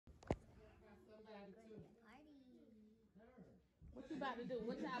What you about to do?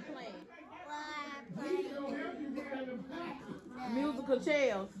 What y'all playing? The Musical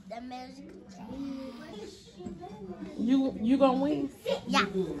chairs. The musical chairs. You gonna win? Yeah.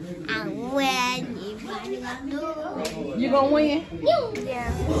 I win. You gonna win?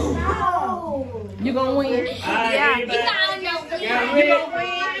 Yeah. You gonna win? Yeah. You gonna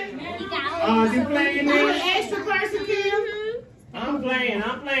win? You playing You this? an extra person, Kim? I'm playing.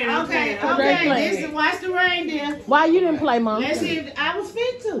 Okay, playing. this is watch the reindeer. Why you didn't play, Mom? Let's see if I was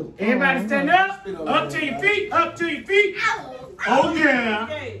fit to. Everybody stand up. Up to your feet. Up to your feet. Oh yeah.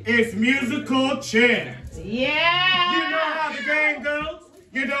 It's musical chairs. Yeah. You know how the game goes.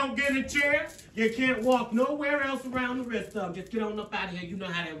 You don't get a chair. You can't walk nowhere else around the rest of them. Just get on up out of here. You know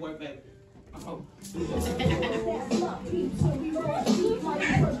how that works, baby. Oh.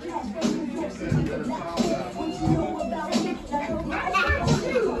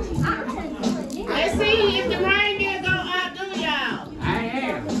 Let's see if the reindeer gonna outdo y'all. I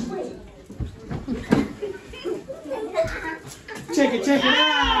am. Check it out.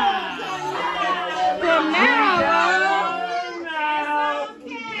 Good now.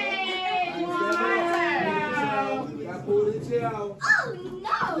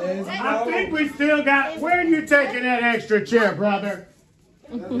 I think we still got. Where are you taking that extra chair, brother?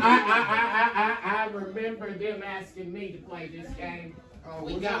 I remember them asking me to play this game.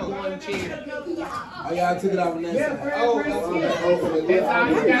 We got one chair. Oh, y'all took it off on that side. That's how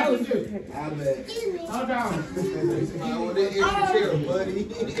you got to do. I bet. Hold on. Oh, that extra chair, buddy.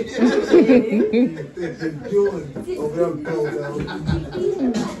 Over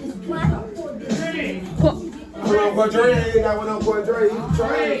Come on, Quadre. Got one on Quadre.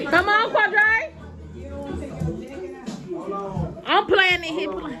 Come on, Quadre. I'm playing it. He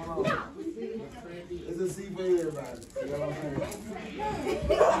playing. It's a seat for everybody. You know what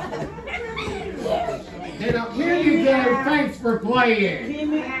I'm They don't hear you, Gary. Thanks for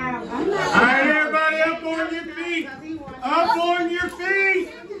playing. All right, everybody, up on your feet. Up on your feet.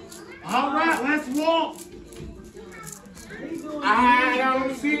 All right, let's walk. I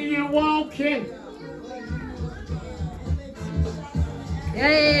don't see you walking.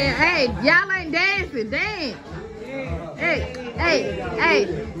 Hey, y'all ain't dancing. Dance. Hey. They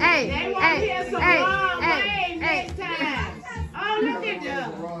want to hear some wrong way next time. Oh, look at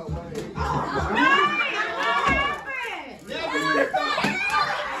them. Oh,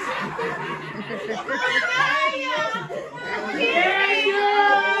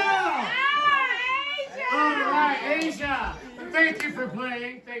 All right, Asia. Thank you for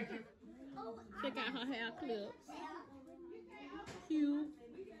playing. Thank you. Check out her hair clips. Cute.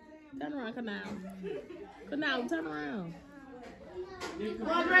 Turn around, Canal. Canal, turn around.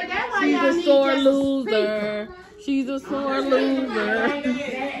 She's a sore loser. She's a sore loser.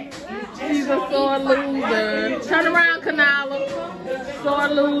 She's a sore loser. Turn around, Kanala. Sore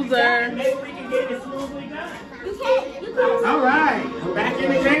loser. All right, we're back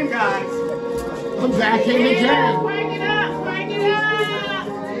in the game, guys. We're back in the game. Break it up.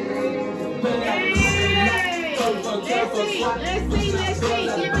 Hey. Let's see.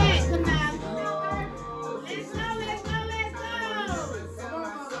 Get back, Kanala. Let's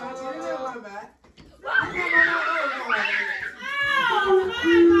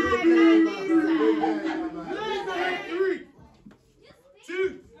go. Three,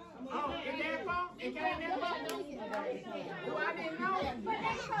 two. Oh, is that ball? Is that ball? Oh, I didn't know.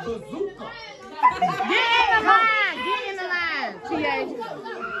 Bazooka. Get in the line. T.A.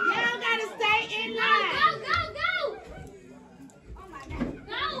 Y'all gotta stay in line.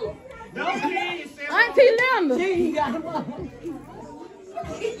 No kids. Auntie Linda. Yeah, you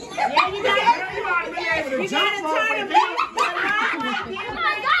gotta turn the back.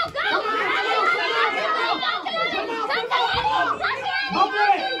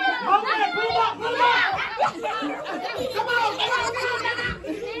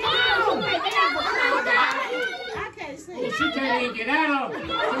 She can't even get out of it.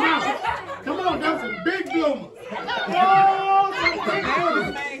 Come on, that's a big bloomer.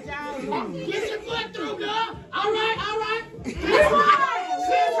 Get your foot through, girl. All right.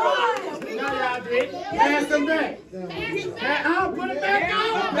 Now y'all did. Pass them back. I'll put it back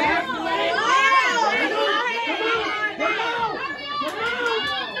on. Pass the leg.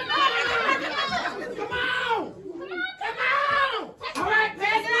 Come on. All right,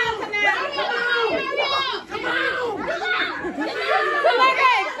 pass it on. Come on.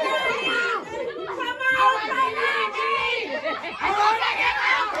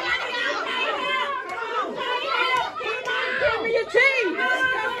 Give me your team. Let's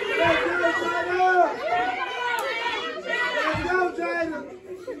go, Jada.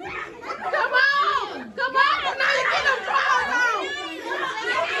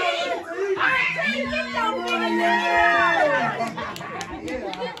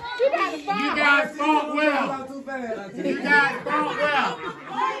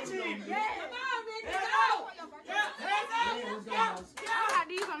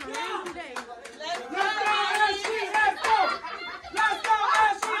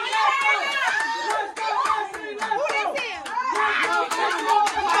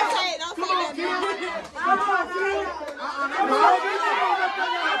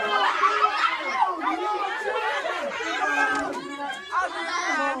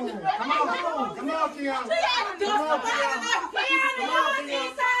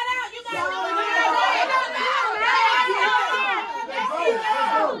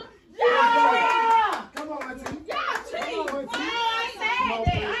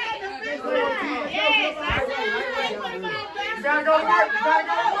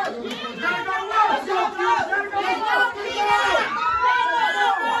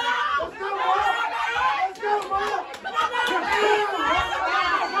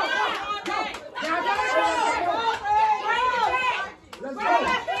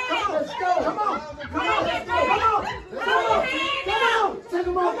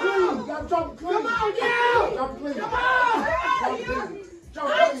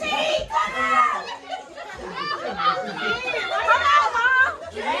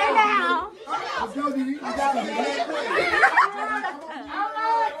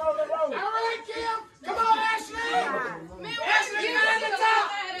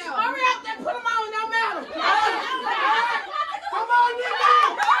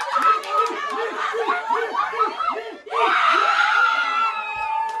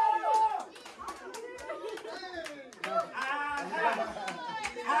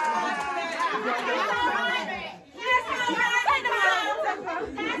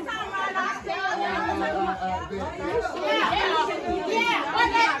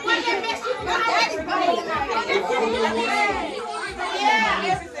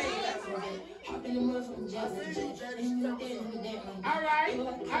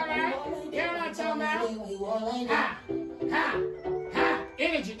 All right. Hear what I'm talking about? Ha.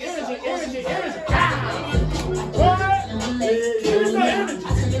 Energy. Ha. What? Use the energy.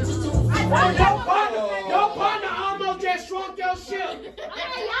 Your partner almost just shrunk your ship.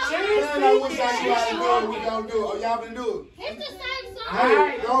 Man, I wish I knew how to do it. We don't do it. Oh, y'all been do it. It's the same song.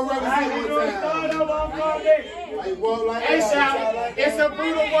 Hey, don't represent one time. Hey, Sal, it's a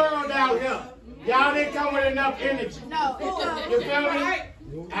brutal world out here. Y'all didn't come with enough energy. No. You feel me?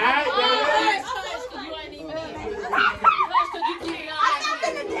 All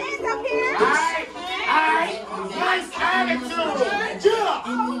right, nice attitude.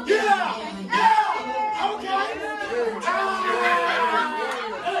 Yeah. Okay.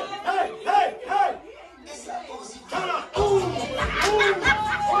 Hey. Come on. Ooh. Hey.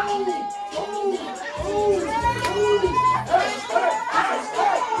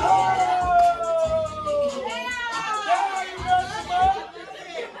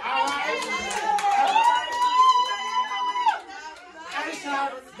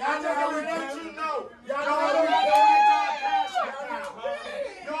 Y'all know how we let you know. Y'all know how we let you know.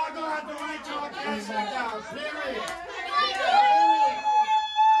 Y'all gonna have to write your cash down. Period.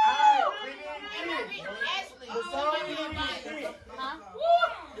 Alright, we need it. That's all we need is it.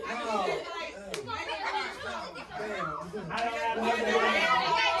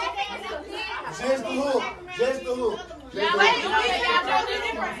 Just the hook. Y'all want to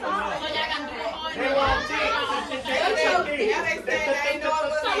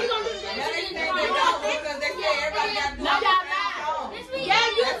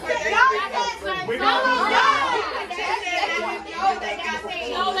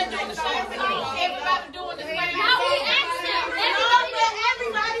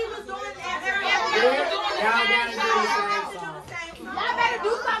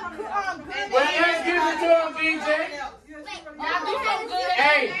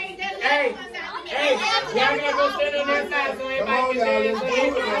Hey, y'all gotta go sit on that side so everybody can dance.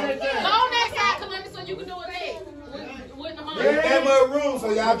 Go on that side, Columbus, so you can do it there. With the mom. There's that much room, so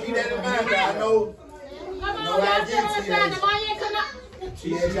y'all keep that in mind. I know. Come on, y'all sit on the side. The mom ain't come up.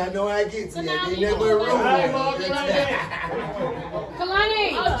 Yeah, y'all know how I get to you. Get that much room. Kalani.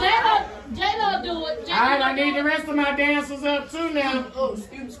 Oh, J-Lo do it. All right, I need the rest of my dancers up too now. Oh,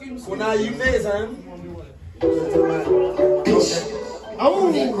 excuse me. Well, now you next, huh? Oh,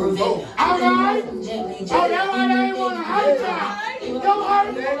 all right. Oh, that's why they ain't want to hurt y'all. Don't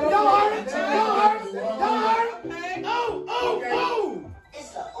hurt it.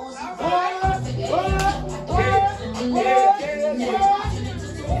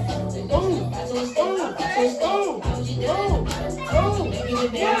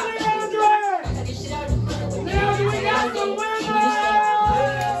 Now we got the winner.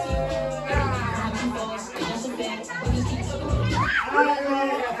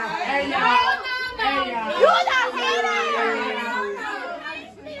 Hey, y'all. You're not hater.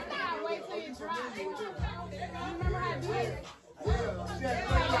 Wait till you try. Remember how to do it?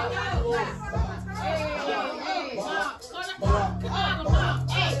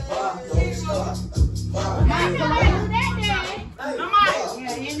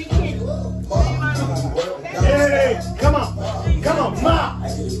 Hey, come on, ma,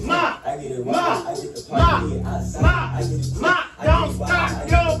 don't stop,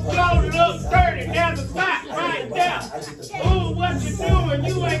 your flow looks dirty, there's a spot right there. Ooh, what you doing,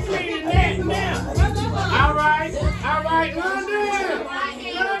 you ain't cleaning that now. All right, London,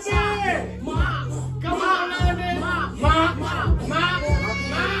 come on, London, ma.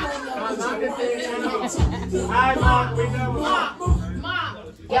 All right, Mark, we know ma.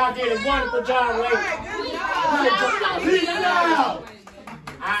 Y'all did a wonderful job, ladies. Peace out.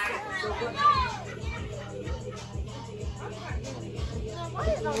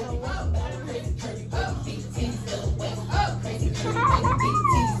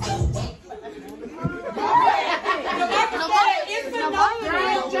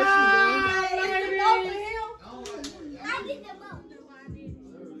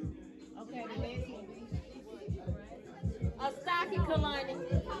 Kalani.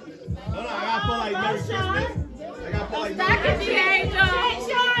 I gotta put like Merry Christmas. I gotta put like Merry Stocking the angel.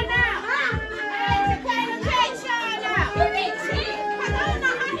 Sean now.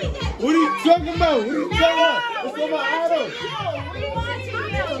 What are you talking about? What's on my auto? We want you.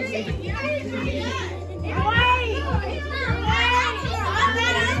 What are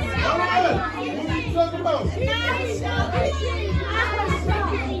you talking about?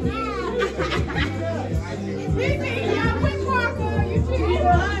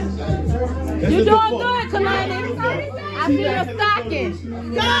 You're doing good, Kalani. I see your stocking.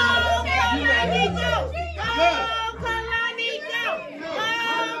 Go, Kalani, go. Go, Kalani, go. Go,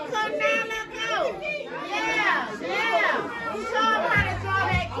 Kalani, go. Yeah. Show them how to draw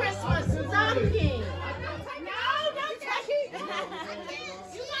that Christmas stocking. No, don't touch it.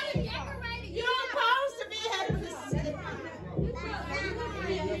 You want to decorate it. You're supposed to be happy to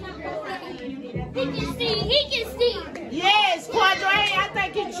see. He can see. Yes, Quadre, I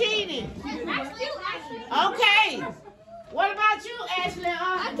think you're cheating. Okay. What about you, Ashley?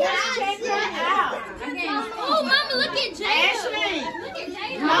 Let's check her out. Oh, Mama, look at Jada. Ashley, Look at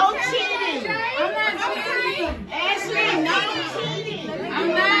Jada. no cheating. I'm not cheating. Ashley, no cheating. I'm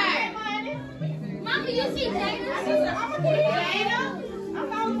not. Mama, you see Jada? Jada?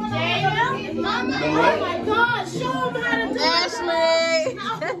 Mama. Oh my God, show them how to do it. Ashley.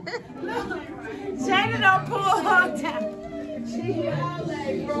 Jada don't pull her down.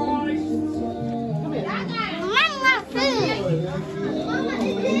 Mama, food.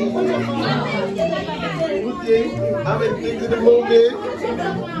 I'm in the movie.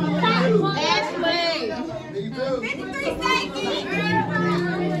 Ashley. 53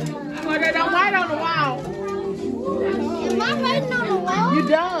 seconds. Well, they don't write on the wall. Am I writing on the wall? You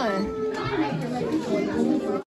done.